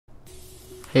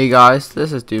Hey guys,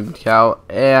 this is DoomedCow,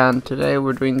 and today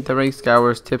we're doing the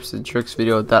Skywars tips and tricks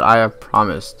video that I have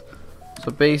promised.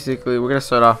 So basically, we're gonna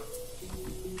start off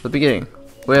at the beginning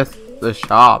with the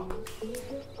shop.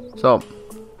 So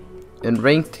in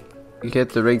ranked, you get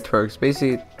the ranked perks.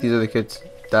 Basically, these are the kits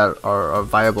that are a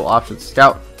viable option: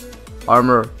 Scout,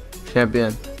 Armor,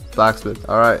 Champion, Blacksmith.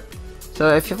 All right.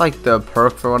 So if you like the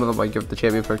perk for one of them, like give the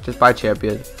Champion perk, just buy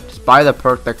Champion. Just buy the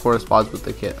perk that corresponds with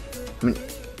the kit. I mean,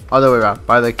 other way around,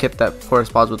 buy the kit that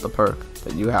corresponds with the perk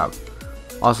that you have.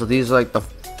 Also, these are like the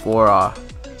 4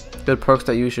 good perks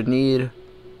that you should need.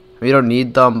 I mean, you don't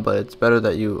need them, but it's better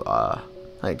that you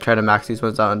like try to max these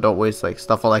ones out and don't waste like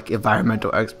stuff on like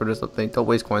environmental expert or something. Don't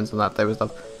waste coins on that type of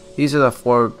stuff. These are the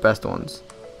 4 best ones.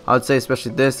 I would say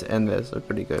especially this and this are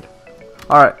pretty good.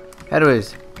 Alright,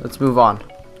 anyways, let's move on.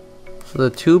 So the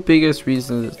 2 biggest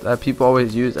reasons that people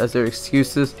always use as their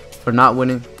excuses for not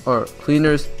winning are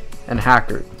cleaners and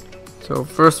hackers. So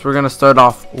first we're gonna start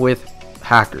off with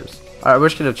hackers. Alright, we're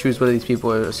just gonna choose one of these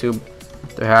people and assume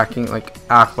they're hacking, like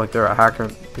act like they're a hacker,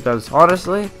 because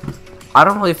honestly I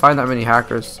don't really find that many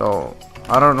hackers, so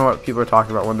I don't know what people are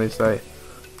talking about when they say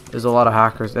there's a lot of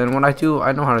hackers, and when I do,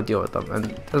 I know how to deal with them, and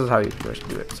this is how you should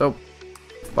do it. So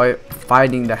by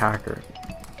finding the hacker,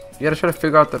 you gotta try to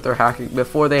figure out that they're hacking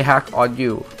before they hack on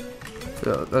you.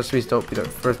 So that's why don't be the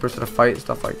first person to fight,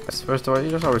 stuff like this. First of all, you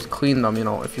just always clean them, you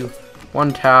know. If you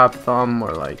one tap them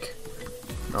or like,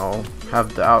 you know,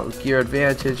 have the out gear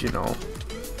advantage, you know,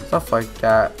 stuff like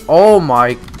that. Oh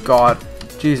my god,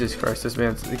 Jesus Christ, this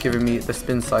man's giving me the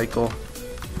spin cycle.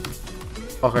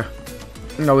 Okay,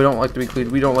 no, we don't like to be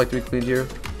cleaned. We don't like to be cleaned here.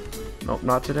 Nope,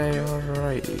 not today.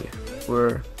 Alrighty,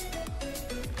 we're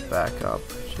back up.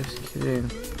 Just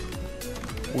kidding.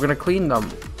 We're gonna clean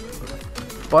them,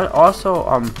 but also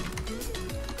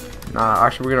nah,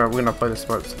 actually we're gonna play the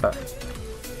smart set.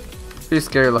 Pretty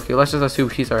scary looking. Let's just assume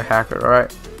he's our hacker.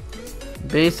 Alright,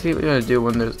 basically what we're gonna do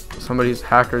when there's somebody who's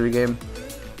hacker in the game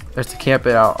is to camp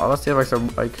it out. Let's say like some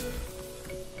like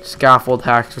scaffold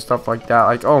hacks or stuff like that.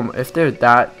 Like, oh, if they're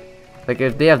that, like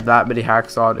if they have that many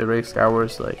hacks on in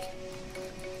Skywars, like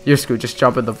you're screwed. Just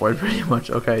jump in the void pretty much.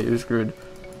 Okay, you're screwed.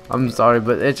 I'm sorry,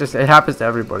 but it happens to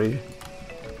everybody.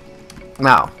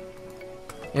 Now,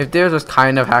 if they're just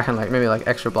kind of hacking, like maybe like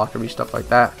extra blocker reach, stuff like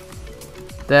that,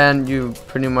 then you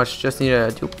pretty much just need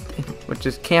to do, which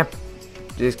is camp.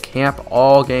 Just camp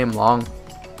all game long.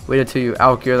 Wait until you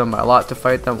outgear them by a lot to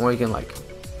fight them, or you can like,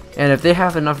 and if they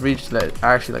have enough reach that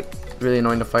are actually like really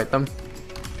annoying to fight them,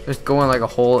 just go in like a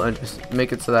hole and just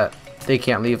make it so that they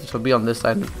can't leave. So be on this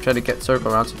side and try to get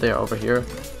circle around so they're over here.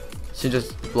 So you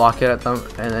just block it at them,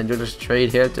 and then you'll just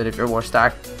trade hits, and if you're more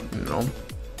stacked, you know,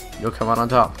 you'll come out on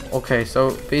top. Okay,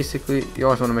 so basically you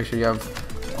always want to make sure you have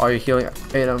all your healing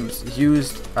items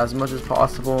used as much as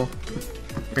possible.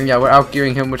 And yeah, we're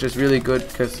outgearing him, which is really good,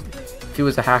 because if he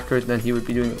was a hacker, then he would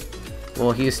be doing,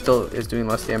 well, he still is doing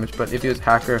less damage, but if he was a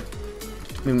hacker,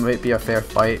 it might be a fair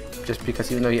fight, just because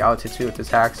even though he out-hits you with his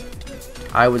hacks,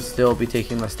 I would still be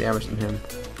taking less damage than him.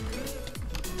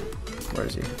 Where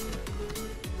is he?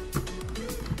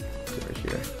 He's right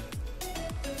here.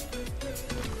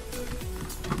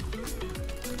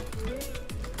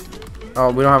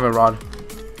 Oh, we don't have a rod,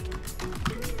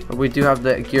 but we do have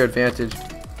the gear advantage,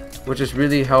 which is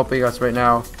really helping us right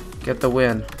now get the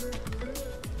win.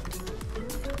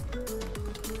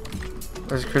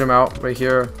 Let's crit him out right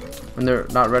here when they're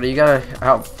not ready. You gotta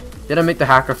help. You gotta make the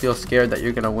hacker feel scared that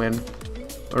you're gonna win,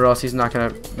 or else he's not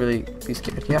gonna really be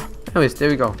scared. Yeah. Anyways, there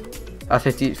we go. That's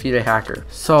how you defeat a hacker.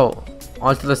 So,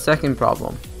 on to the second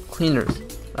problem: cleaners.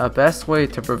 The best way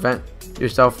to prevent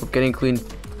yourself from getting cleaned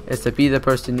is to be the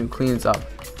person who cleans up.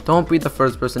 Don't be the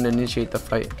first person to initiate the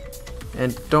fight,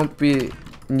 and don't be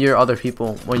near other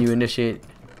people when you initiate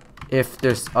if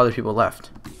there's other people left.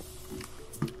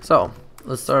 So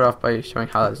let's start off by showing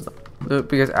how that's done,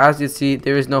 because as you see,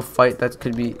 there is no fight that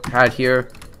could be had here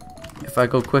if I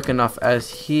go quick enough, as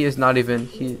he is not even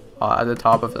at the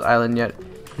top of the island yet.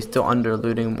 He's still under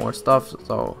looting more stuff,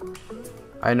 so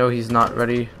I know he's not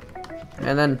ready.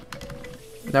 And then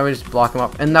now we just block him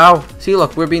up, and now see,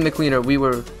 look, we're being the cleaner. We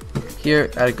were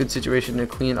here at a good situation to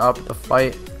clean up the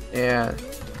fight, and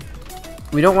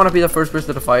we don't want to be the first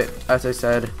person to fight, as I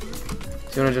said.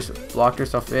 So you want to just block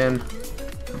yourself in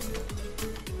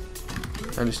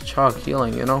and just chug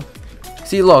healing, you know.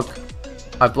 See, look,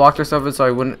 I blocked myself in so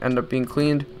I wouldn't end up being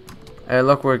cleaned, and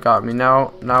look where it got me.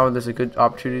 Now there's a good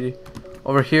opportunity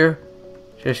over here.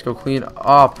 Just go clean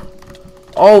up.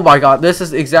 Oh my god, this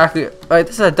is exactly like,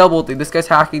 this is a double thing. This guy's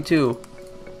hacking too.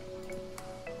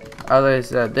 As I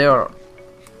said, they are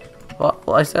Well,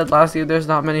 I said last year there's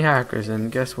not many hackers,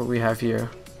 and guess what we have here?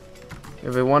 We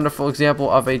have a wonderful example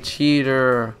of a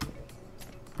cheater.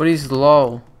 But he's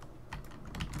low.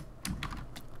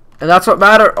 And that's what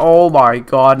matters. Oh my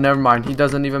god, never mind. He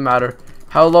doesn't even matter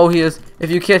how low he is if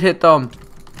you can't hit them.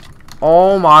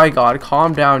 Oh my god,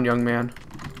 calm down, young man.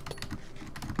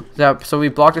 Yeah, so we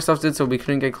blocked ourselves in so we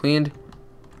couldn't get cleaned.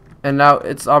 And now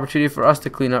it's an opportunity for us to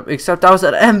clean up. Except that was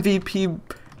an MVP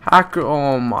hacker.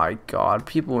 Oh my god.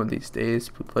 People in these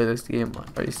days who play this game.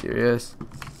 Are you serious?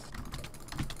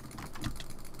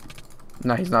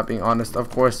 Nah, he's not being honest, of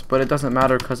course. But it doesn't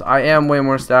matter because I am way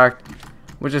more stacked.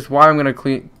 Which is why I'm going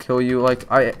to kill you. Like,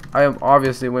 I am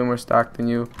obviously way more stacked than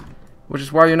you. Which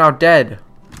is why you're now dead.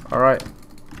 Alright.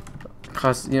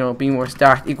 Because, you know, being more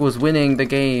stacked equals winning the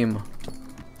game.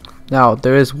 Now,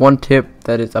 there is one tip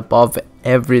that is above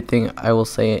everything I will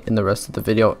say in the rest of the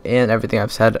video and everything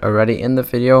I've said already in the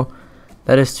video.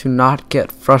 That is to not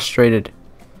get frustrated.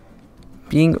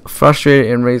 Being frustrated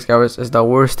in raid Skywars is the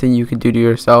worst thing you can do to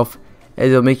yourself.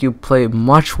 It'll make you play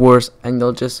much worse and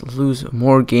you'll just lose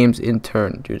more games in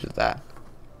turn due to that.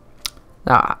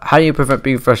 Now, how do you prevent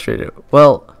being frustrated?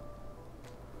 Well,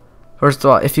 first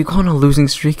of all, if you go on a losing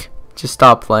streak, just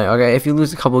stop playing, okay? If you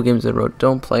lose a couple games in a row,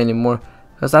 don't play anymore.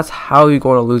 Because that's how you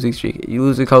go on a losing streak. You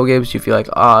lose a couple games, you feel like,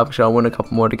 I'm sure I'll win a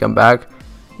couple more to come back.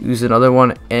 You lose another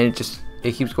one, and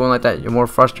it keeps going like that. You're more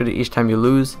frustrated each time you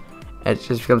lose. And it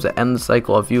just becomes an endless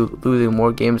cycle of you losing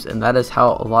more games. And that is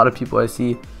how a lot of people I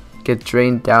see get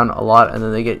drained down a lot. And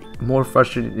then they get more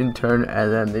frustrated in turn.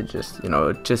 And then they just, you know,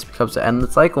 it just becomes an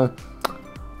endless cycle.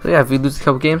 So yeah, if you lose a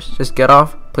couple games, just get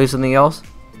off, play something else.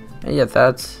 And yeah,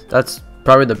 that's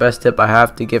probably the best tip I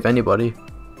have to give anybody.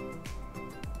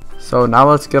 So now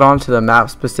let's get on to the map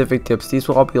specific tips. These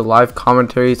will all be live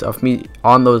commentaries of me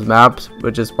on those maps,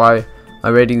 which is why my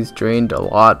ratings drained a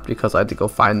lot because I had to go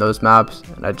find those maps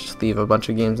and I just leave a bunch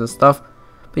of games and stuff.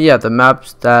 But yeah, the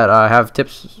maps that I have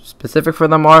tips specific for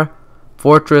them are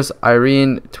Fortress,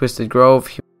 Irene, Twisted Grove,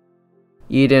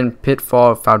 Eden,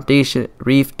 Pitfall, Foundation,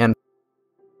 Reef, and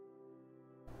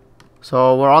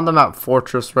so we're on the map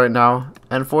Fortress right now,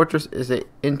 and Fortress is an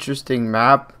interesting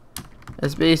map.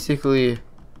 It's basically,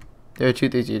 there are two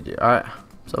things you do. Alright,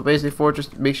 so basically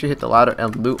Fortress, make sure you hit the ladder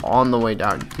and loot on the way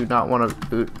down. You do not want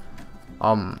to loot,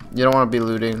 you don't want to be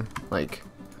looting, like,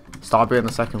 stopping on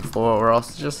the second floor, or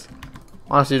else just,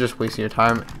 honestly, just wasting your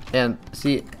time. And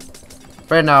see,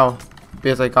 right now,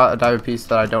 because I got a diamond piece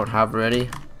that I don't have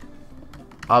already,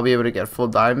 I'll be able to get full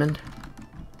diamond.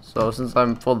 So since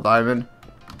I'm full diamond,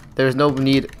 there's no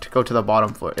need to go to the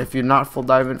bottom floor. If you're not full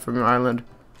diamond from your island,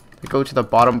 go to the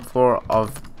bottom floor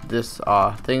of this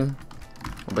thing,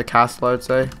 of the castle, I'd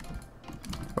say,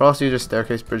 or else you just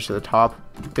staircase bridge to the top,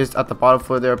 because at the bottom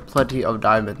floor there are plenty of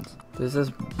diamonds. This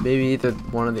is maybe either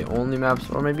one of the only maps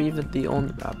or maybe even the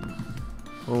only map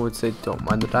who would say don't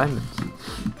mind the diamonds.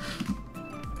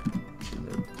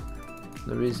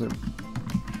 The reason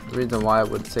why I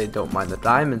would say don't mind the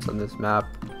diamonds on this map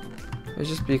is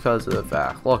just because of the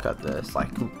fact, look at this,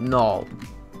 like, no,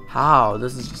 how,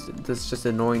 this is just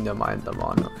annoying to mind them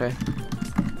on, okay?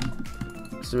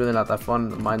 It's really not that fun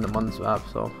to mind them on this map,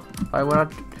 so why would I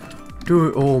do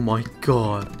it? Oh my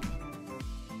god.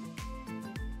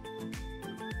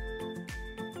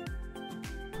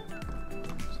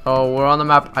 So we're on the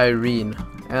map Irene,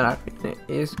 and Irene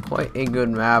is quite a good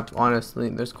map, honestly.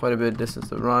 There's quite a bit of distance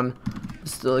to run, but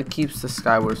still it keeps the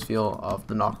Skywars feel of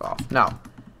the knockoff. Now,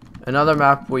 another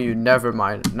map where you never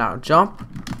mind. Now jump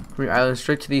from your island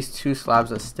straight to these two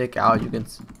slabs that stick out. You can,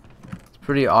 it's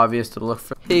pretty obvious to look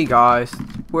for. Hey guys,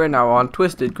 we're now on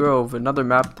Twisted Grove, another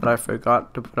map that I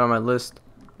forgot to put on my list.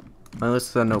 My list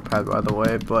is a notepad, by the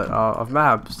way, but of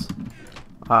maps.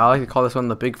 I like to call this one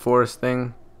the big forest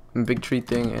thing, big tree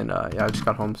thing, and yeah, I just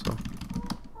got home, so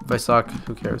if I suck,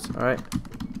 who cares? Alright,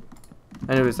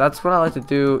 anyways, that's what I like to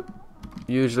do,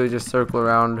 usually just circle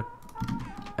around.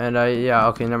 And yeah,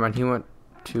 okay, never mind, he went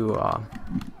to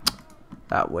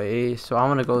that way, so I'm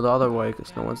gonna go the other way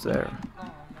because no one's there.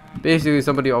 Basically,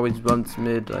 somebody always runs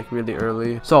mid like really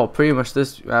early, so pretty much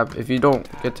this map, if you don't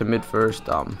get to mid first,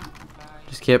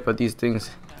 just camp at these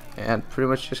things and pretty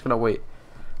much just gonna wait.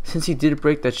 Since he did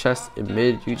break the chest in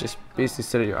mid, you just basically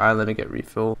sit at your island and get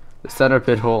refill. The center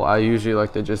pit hole, I usually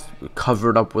like to just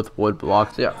cover it up with wood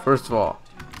blocks. Yeah, first of all,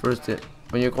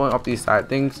 when you're going up these side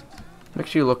things, make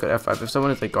sure you look at F5. If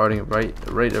someone is like guarding it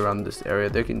right around this area,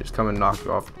 they can just come and knock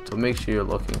you off. So make sure you're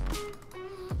looking.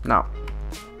 Now,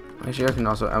 make sure you can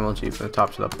also MLG from the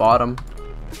top to the bottom.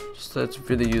 Just that's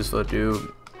really useful to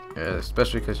do,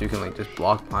 especially because you can like just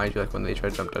block behind you, like when they try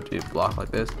to jump down to you, block like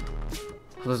this.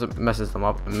 So this messes them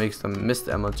up and makes them miss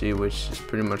the MLG, which is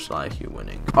pretty much like you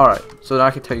winning. Alright, so now I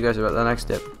can tell you guys about the next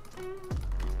tip.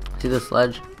 See this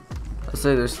ledge? let's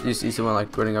say you see someone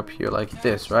like running up here like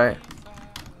this, right?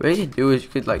 What you could do is you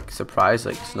could like surprise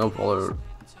like snowball or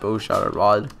bow shot or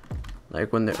rod,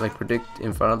 like when they like predict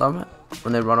in front of them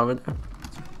when they run over there.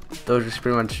 They'll just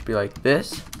pretty much be like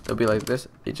this. They'll be like this.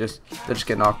 They'll just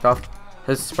get knocked off.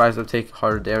 His surprise will take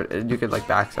harder damage, and you could like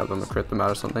backstab them or crit them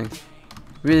out or something.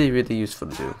 Really useful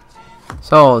to do.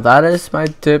 So that is my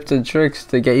tips and tricks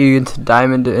to get you into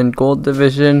Diamond and Gold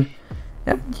Division.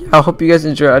 And yeah, I hope you guys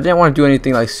enjoy. I didn't want to do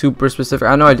anything like super specific.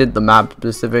 I know I did the map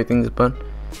specific things, but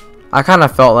I kind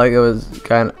of felt like it was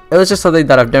just something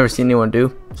that I've never seen anyone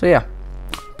do. So yeah,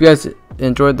 hope you guys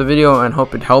enjoyed the video and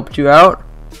hope it helped you out.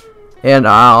 And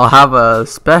I'll have a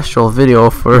special video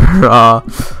for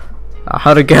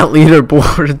how to get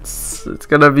leaderboards. It's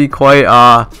gonna be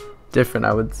quite different,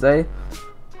 I would say.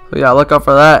 So yeah, look out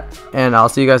for that, and I'll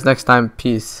see you guys next time.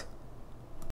 Peace.